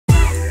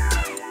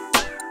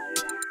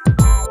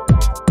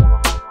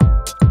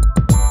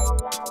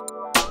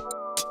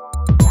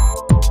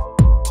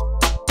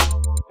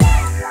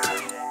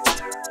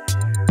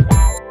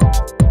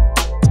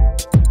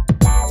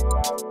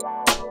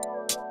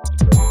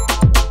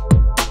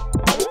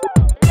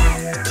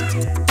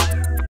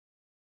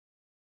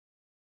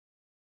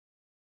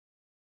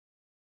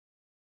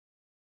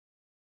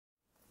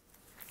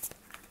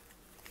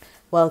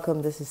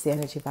Welcome. This is the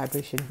energy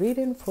vibration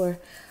reading for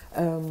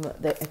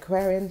the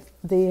Aquarian,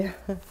 the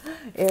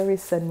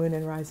Aries, Sun, Moon,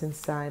 and Rising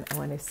sign. I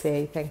want to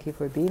say thank you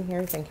for being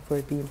here. Thank you for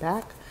being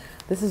back.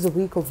 This is a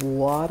week of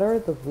water.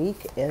 The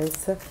week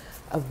is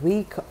a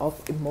week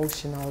of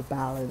emotional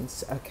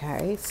balance.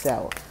 Okay,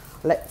 so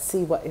let's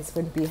see what is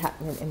going to be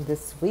happening in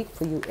this week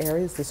for you,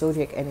 Aries. The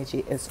zodiac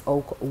energy is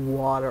oak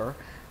water.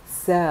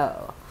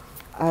 So,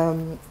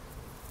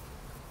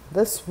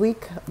 this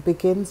week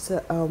begins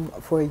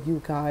for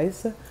you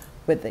guys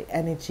with the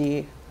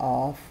energy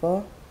of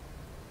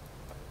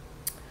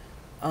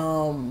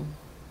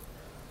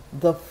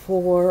the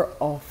Four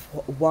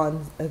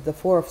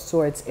of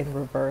Swords in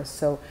reverse.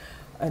 So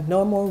a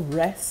normal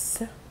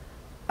rest.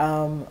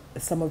 Some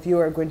of you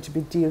are going to be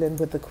dealing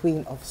with the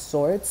Queen of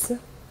Swords.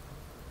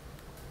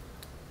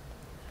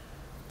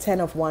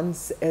 Ten of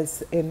Wands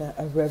is in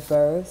a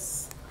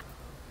reverse,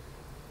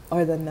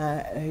 or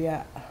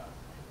the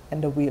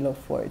and the Wheel of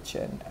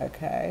Fortune.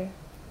 Okay.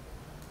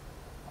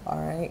 All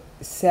right.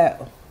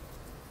 So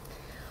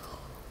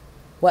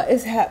what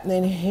is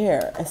happening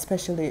here,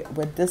 especially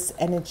with this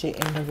energy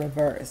in the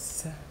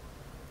reverse,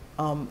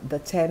 the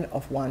Ten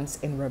of Wands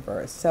in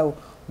reverse. So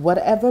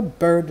whatever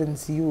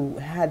burdens you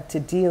had to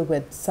deal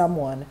with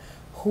someone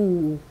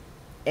who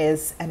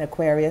is an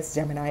Aquarius,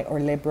 Gemini, or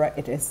Libra,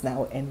 it is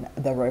now in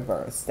the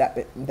reverse.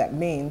 That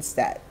means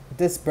that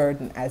this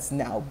burden has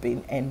now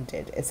been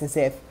ended. It's as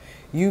if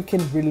you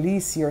can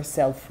release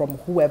yourself from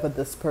whoever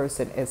this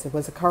person is. It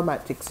was a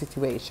karmatic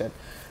situation.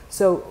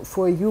 So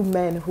for you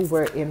men who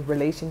were in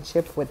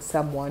relationship with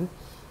someone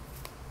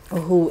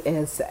who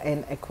is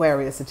an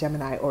Aquarius, a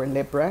Gemini, or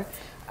Libra,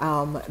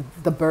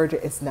 the burden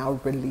is now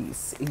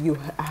released. You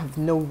have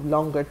no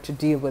longer to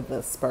deal with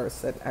this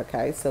person.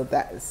 Okay, so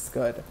that is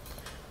good.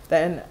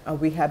 Then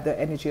we have the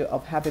energy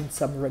of having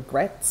some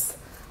regrets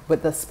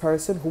with this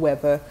person,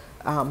 whoever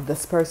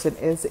this person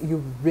is.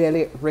 You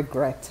really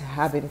regret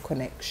having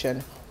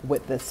connection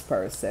with this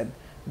person.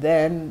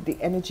 Then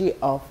the energy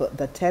of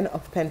the Ten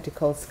of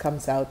Pentacles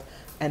comes out,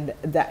 and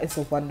that is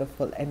a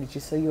wonderful energy.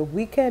 So your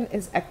weekend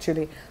is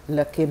actually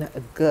looking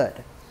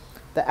good.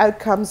 The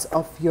outcomes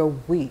of your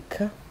week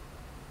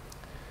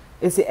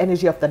is the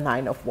energy of the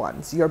Nine of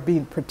Wands. You're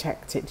being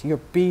protected. You're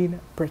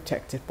being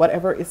protected.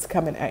 Whatever is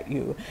coming at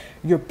you,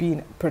 you're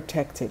being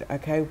protected.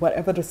 Okay,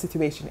 whatever the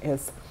situation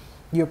is,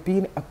 you're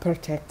being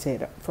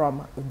protected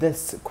from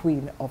this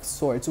Queen of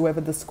Swords.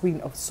 Whoever this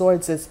Queen of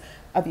Swords is,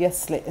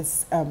 obviously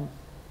is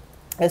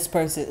this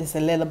person is a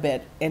little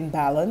bit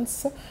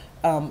imbalanced.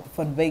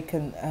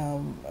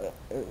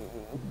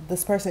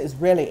 This person is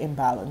really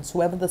imbalanced.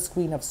 Whoever this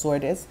Queen of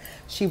Swords is,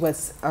 she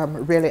was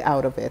really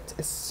out of it.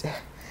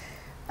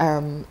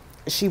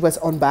 She was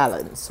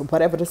unbalanced.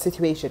 Whatever the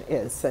situation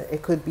is,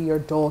 it could be your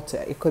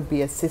daughter, it could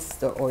be a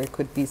sister, or it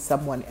could be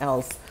someone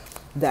else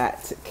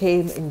that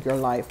came in your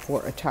life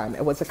for a time.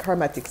 It was a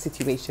karmatic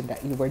situation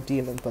that you were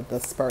dealing with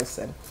this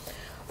person.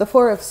 The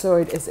Four of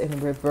Swords is in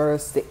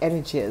reverse. The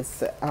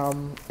energies,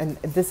 and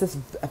this is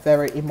a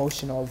very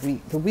emotional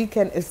week. The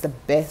weekend is the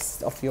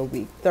best of your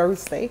week.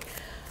 Thursday,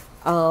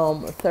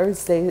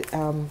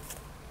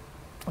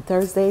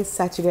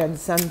 Saturday, and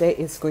Sunday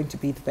is going to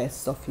be the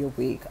best of your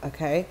week.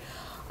 Okay.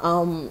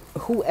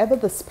 Whoever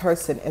this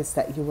person is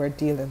that you were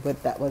dealing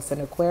with, that was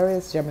an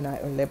Aquarius, Gemini,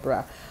 or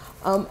Libra,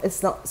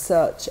 it's not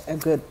such a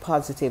good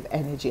positive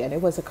energy, and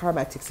it was a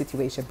karmatic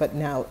situation, but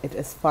now it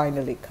is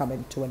finally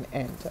coming to an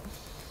end.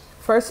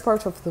 First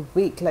part of the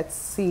week, let's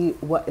see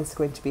what is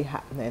going to be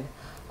happening.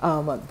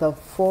 The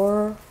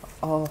Four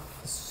of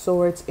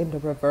Swords in the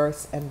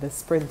reverse and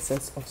this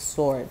Princess of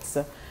Swords.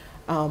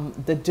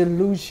 The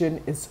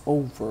delusion is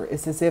over.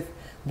 It's as if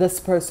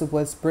this person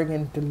was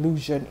bringing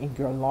delusion in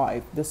your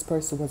life. This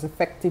person was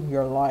affecting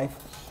your life.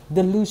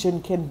 Delusion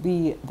can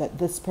be that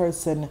this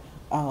person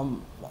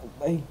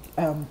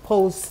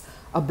posed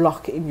a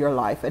block in your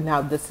life, and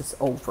now this is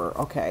over.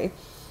 Okay.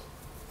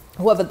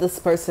 Whoever this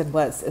person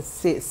was,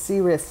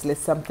 seriously,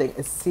 something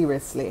is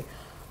seriously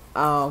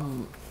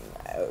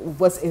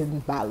was in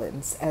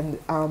balance, and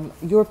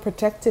you're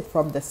protected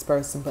from this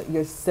person, but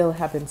you're still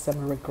having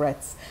some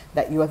regrets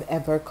that you have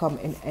ever come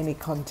in any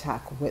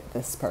contact with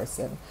this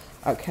person.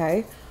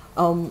 Okay.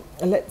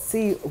 Let's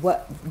see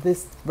what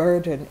this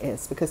burden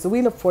is, because the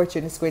Wheel of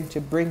Fortune is going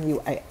to bring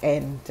you an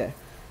end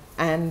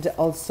and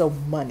also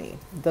money.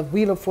 The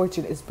Wheel of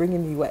Fortune is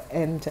bringing you an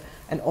end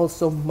and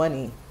also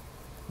money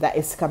that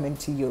is coming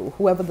to you,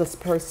 whoever this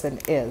person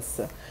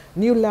is.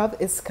 New love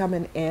is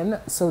coming in,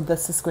 so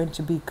this is going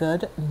to be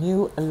good.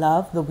 New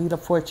love. The Wheel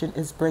of Fortune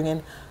is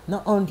bringing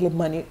not only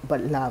money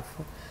but love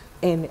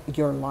in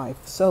your life.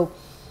 So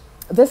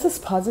this is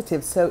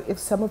positive. So if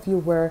some of you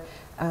were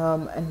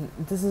and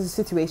this is a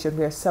situation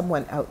where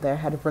someone out there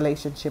had a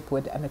relationship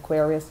with an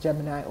Aquarius,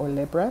 Gemini, or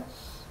Libra,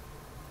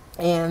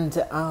 and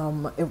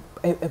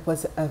it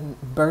was a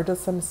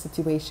burdensome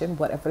situation.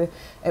 Whatever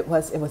it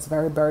was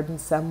very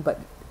burdensome, but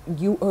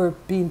you are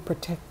being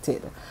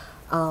protected,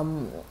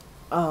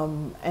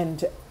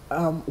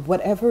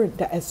 whatever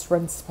that has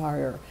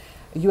transpired,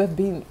 you have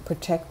been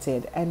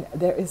protected, and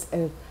there is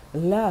a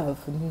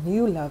love,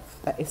 new love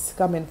that is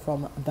coming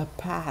from the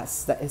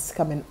past, that is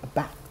coming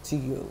back to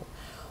you.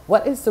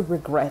 What is the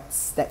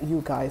regrets that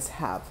you guys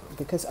have?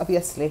 Because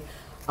obviously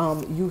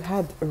you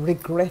had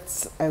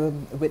regrets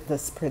with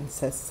this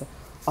Princess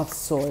of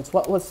Swords.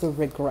 What was the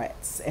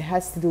regrets? It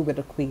has to do with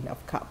the Queen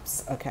of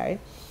Cups, okay?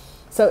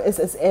 So it's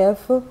as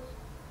if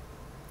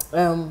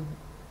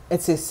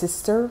it's your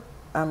sister.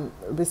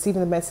 Receiving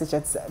the message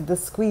that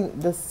this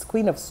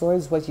Queen of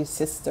Swords was your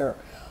sister.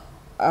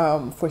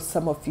 For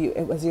some of you,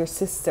 it was your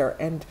sister,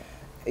 and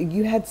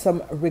you had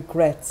some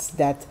regrets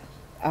that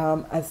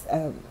as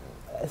a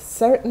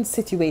certain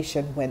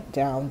situation went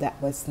down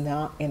that was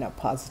not in a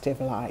positive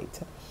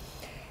light.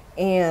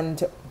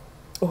 And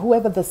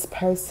whoever this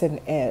person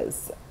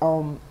is,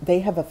 they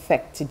have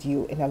affected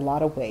you in a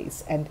lot of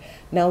ways, and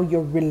now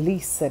you're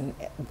releasing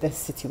this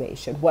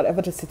situation.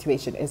 Whatever the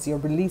situation is, you're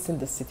releasing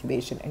the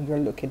situation and you're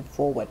looking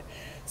forward.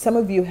 Some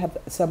of you have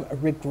some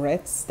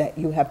regrets that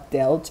you have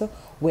dealt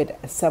with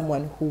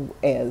someone who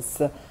is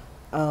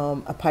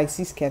a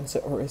Pisces, Cancer,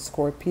 or a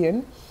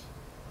Scorpion,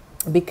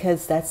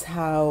 because that's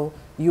how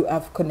you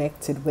have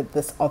connected with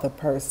this other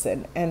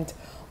person. And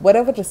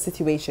whatever the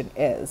situation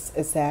is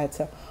that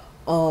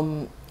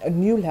a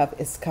new love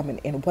is coming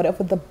in.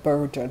 Whatever the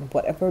burden,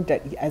 whatever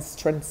that has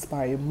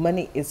transpired,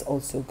 money is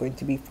also going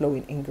to be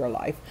flowing in your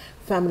life.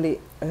 Family,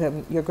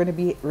 you're going to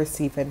be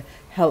receiving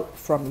help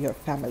from your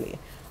family.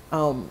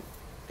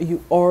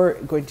 You are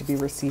going to be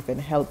receiving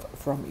help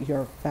from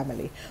your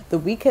family. The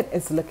weekend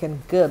is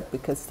looking good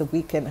because the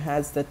weekend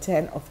has the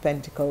 10 of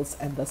Pentacles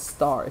and the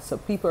Star. So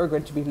people are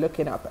going to be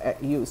looking up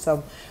at you.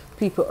 Some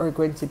people are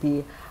going to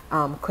be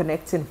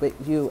connecting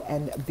with you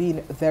and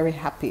being very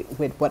happy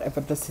with whatever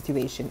the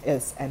situation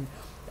is and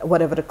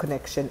whatever the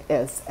connection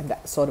is and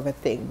that sort of a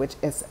thing, which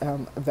is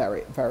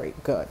very, very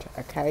good.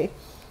 Okay.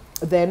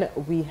 Then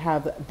we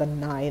have the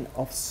 9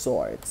 of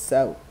Swords.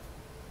 So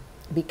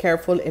be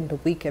careful in the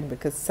weekend,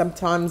 because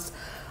sometimes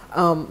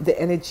the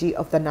energy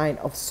of the 9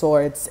 of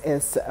Swords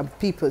is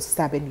people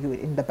stabbing you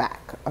in the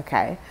back,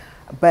 okay?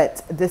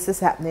 But this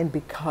is happening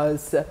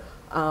because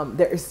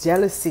there is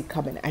jealousy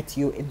coming at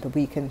you in the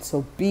weekend,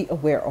 so be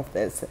aware of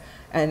this.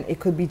 And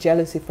it could be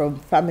jealousy from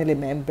family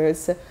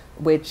members,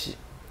 which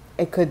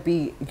it could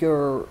be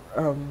your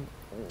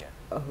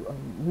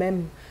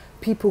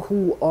people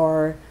who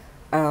are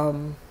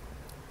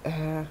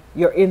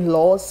your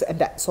in-laws and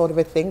that sort of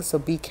a thing, so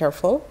be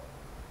careful.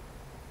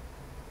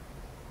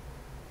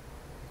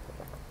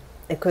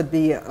 It could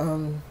be,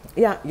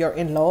 yeah, your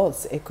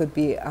in-laws. It could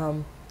be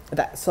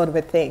that sort of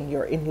a thing,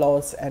 your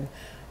in-laws and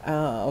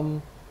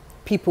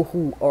people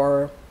who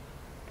are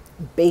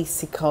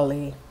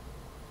basically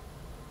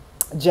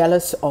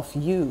jealous of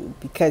you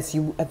because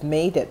you have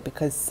made it,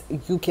 because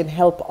you can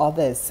help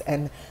others,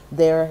 and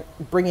they're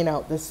bringing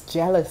out this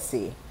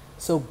jealousy.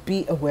 So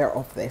be aware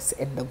of this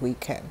in the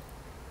weekend.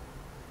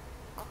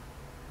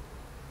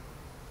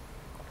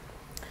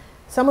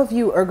 Some of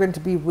you are going to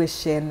be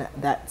wishing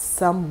that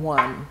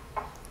someone,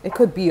 it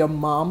could be your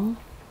mom,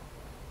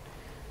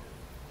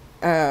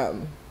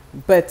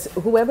 but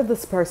whoever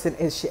this person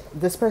is,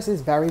 this person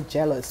is very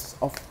jealous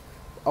of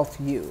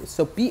you.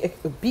 So be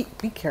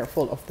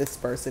careful of this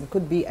person.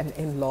 Could be an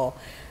in-law.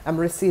 I'm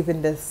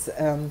receiving this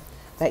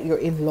that your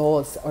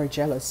in-laws are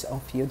jealous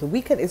of you. The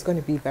weekend is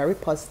going to be very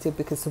positive,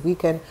 because the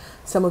weekend,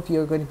 some of you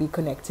are going to be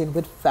connecting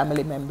with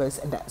family members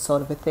and that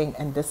sort of a thing,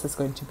 and this is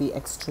going to be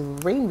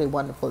extremely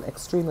wonderful,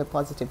 extremely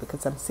positive,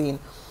 because I'm seeing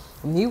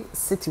new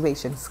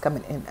situations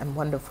coming in and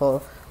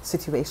wonderful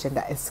situation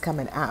that is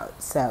coming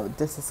out. So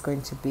this is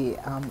going to be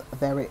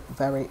very,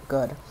 very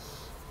good.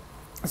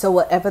 So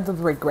whatever the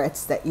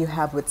regrets that you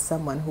have with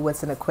someone who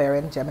was an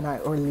Aquarian, Gemini,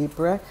 or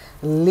Libra,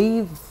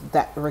 leave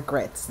that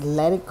regrets,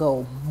 let it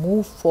go,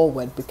 move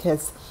forward,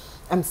 because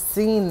I'm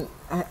seeing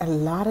a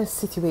lot of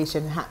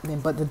situation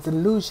happening, but the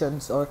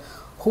delusions, or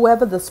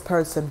whoever this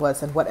person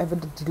was and whatever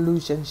the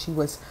delusion she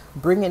was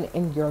bringing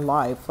in your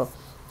life,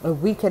 a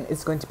weekend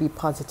is going to be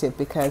positive,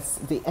 because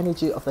the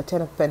energy of the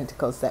 10 of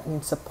Pentacles, that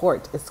means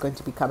support, is going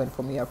to be coming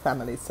from your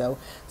family. So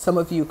some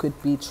of you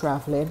could be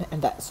traveling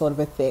and that sort of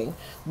a thing,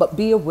 but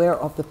be aware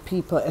of the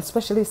people,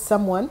 especially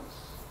someone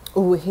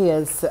who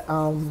is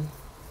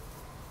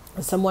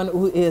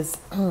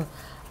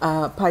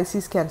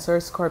Pisces,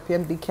 Cancer,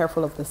 Scorpion. Be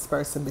careful of this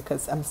person,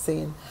 because I'm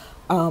seeing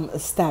a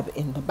stab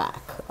in the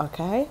back.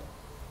 Okay.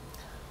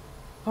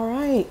 All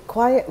right.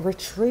 Quiet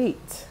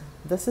retreat.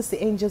 This is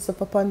the Angels of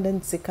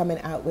Abundance coming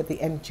out with the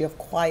energy of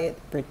quiet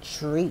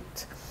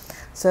retreat.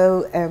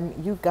 So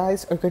you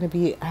guys are going to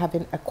be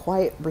having a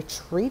quiet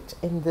retreat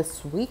in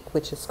this week,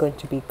 which is going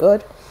to be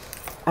good.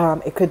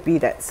 It could be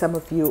that some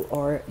of you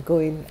are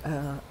going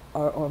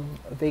are on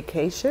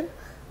vacation,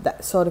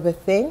 that sort of a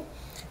thing.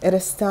 It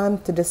is time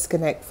to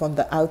disconnect from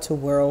the outer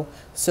world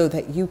so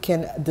that you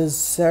can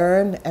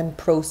discern and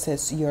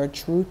process your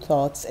true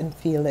thoughts and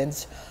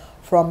feelings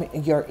from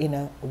your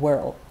inner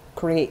world.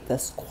 Create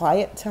this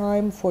quiet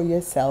time for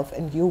yourself,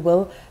 and you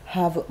will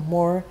have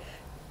more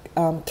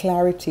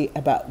clarity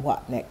about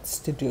what next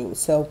to do.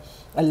 So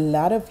a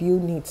lot of you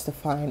needs to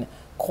find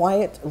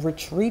quiet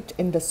retreat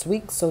in this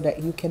week so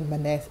that you can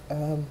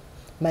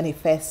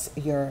manifest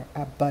your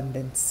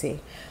abundancy.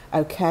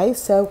 Okay,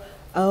 so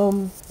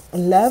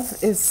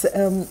love is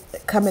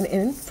coming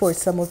in for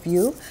some of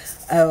you.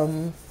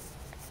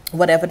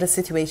 Whatever the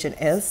situation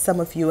is, some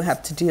of you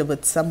have to deal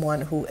with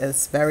someone who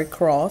is very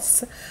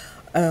cross.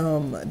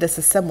 This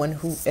is someone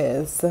who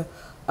is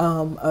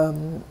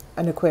an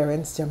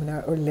Aquarius,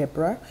 Gemini, or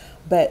Libra.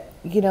 But,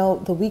 you know,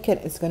 the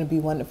weekend is going to be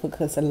wonderful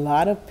because a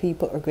lot of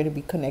people are going to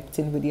be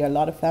connecting with you. A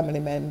lot of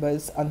family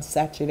members on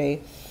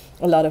Saturday.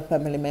 A lot of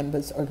family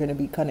members are going to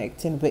be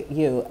connecting with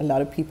you. A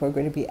lot of people are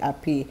going to be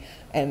happy.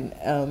 And,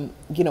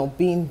 you know,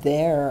 being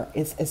there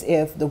is as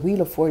if the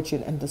Wheel of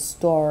Fortune and the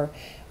Star,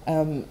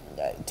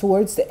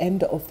 towards the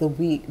end of the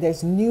week,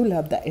 there's new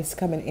love that is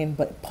coming in,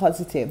 but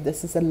positive.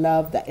 This is a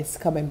love that is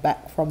coming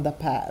back from the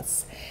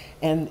past,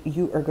 and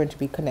you are going to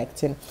be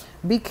connecting.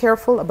 Be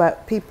careful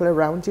about people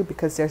around you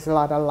because there's a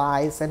lot of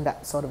lies and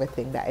that sort of a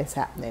thing that is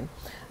happening.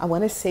 I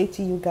want to say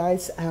to you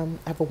guys,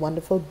 have a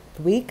wonderful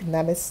week.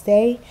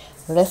 Namaste.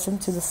 Listen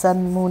to the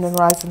sun, moon, and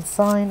rising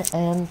sign,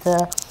 and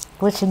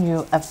wishing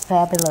you a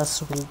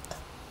fabulous week.